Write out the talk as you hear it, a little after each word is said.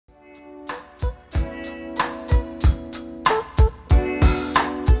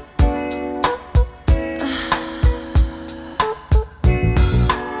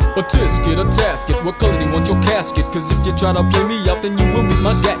A tisket, a tasket, what color do you want your casket? Cause if you try to play me out, then you will meet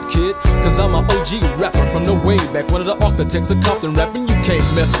my gat kid. Cause I'm an OG rapper from the way back, one of the architects of Compton rapping, you can't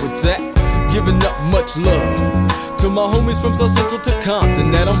mess with that. Giving up much love to my homies from South Central to Compton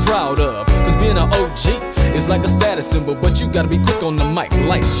that I'm proud of. Cause being an OG is like a status symbol, but you gotta be quick on the mic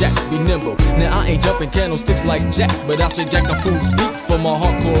like Jack, be nimble. Now I ain't jumping candlesticks like Jack, but I say Jack a fool's beat for my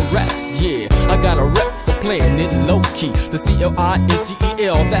hardcore raps. Yeah, I got a rep for playing it low-key. The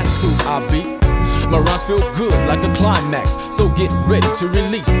C-L-I-N-T-E-L, that's who I be. My rhymes feel good like a climax, so get ready to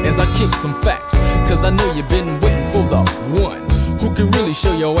release as I kick some facts. Cause I know you've been waiting for the one who can really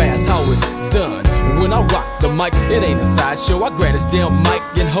show your ass how it's done. When I rock the mic, it ain't a sideshow. I grab this damn mic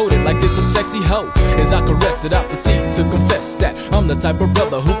and hold it like it's a sexy hoe. As I caress it, I proceed to confess that I'm the type of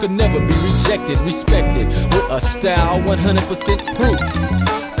brother who could never be rejected, respected, with a style 100% proof.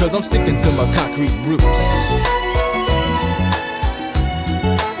 Cause I'm sticking to my concrete roots.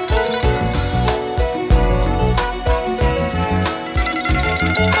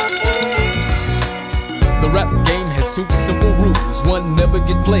 The rap game has two simple rules. One, never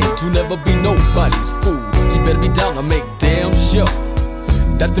get played. Two, never be nobody's fool. You better be down to make damn sure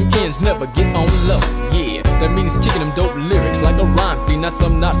that them ends never get on low. Yeah, that means kicking them dope lyrics like a rhyme fiend. Not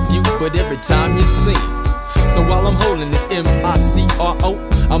some, not few, but every time you sing. So while I'm holding this M-I-C-R-O,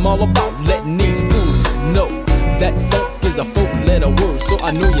 I'm all about letting these fools know that funk is a 4-letter word. So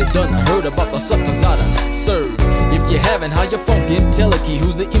I know you done heard about the suckers I done serve. If you haven't, how you funkin'? Tell a key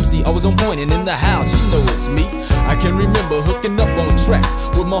who's the MC, always on point and in the house, you know it's me. I can remember hooking up on tracks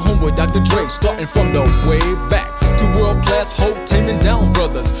with my homeboy Dr. Dre, starting from the way back to world-class hope, taming down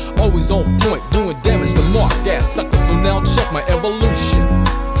brothers, always on point, doing damage to mark-ass suckers. So now check my evolution.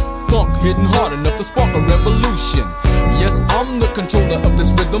 Funk hitting hard enough to spark a revolution. Yes, I'm the controller of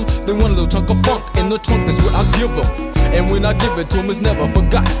this rhythm. Then one little chunk of funk in the trunk, that's where I give them. And when I give it to 'em, it's never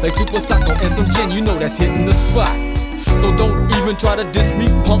forgot. Like Super Socko and some gin, you know that's hitting the spot. So don't even try to diss me,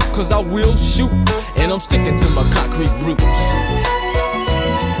 punk, cause I will shoot. And I'm sticking to my concrete roots.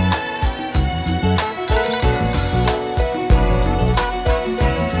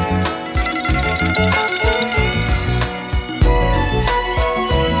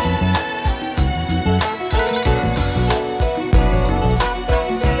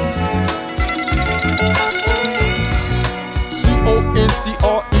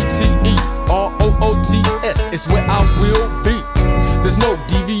 C-O-N-C-R-E-T-E-R-O-O-T-S is where I will be. There's no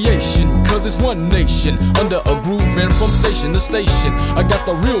deviation, cause it's one nation under a groove and from station to station. I got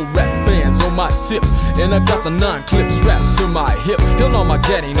the real rap fans on my tip, and I got the 9 clips strapped to my hip. Hell no, my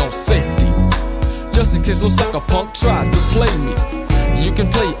gat ain't no safety, just in case no sucker punk tries to play me. You can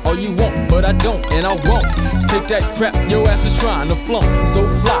play all you want, but I don't and I won't take that crap your ass is trying to flunk. So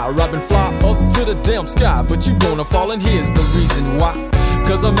fly, robbing fly up to the damn sky, but you gonna fall, and here's the reason why.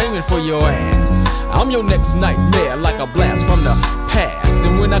 Cause I'm aiming for your ass. I'm your next nightmare, like a blast from the past.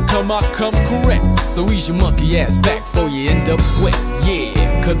 And when I come correct. So ease your monkey ass back for you N.W.A.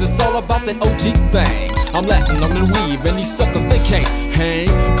 Yeah, cause it's all about that OG thing. I'm lasting on the weave, and these suckers, they can't hang.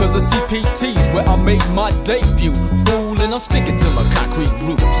 Cause the CPT's where I made my debut. Fool, and I'm sticking to my concrete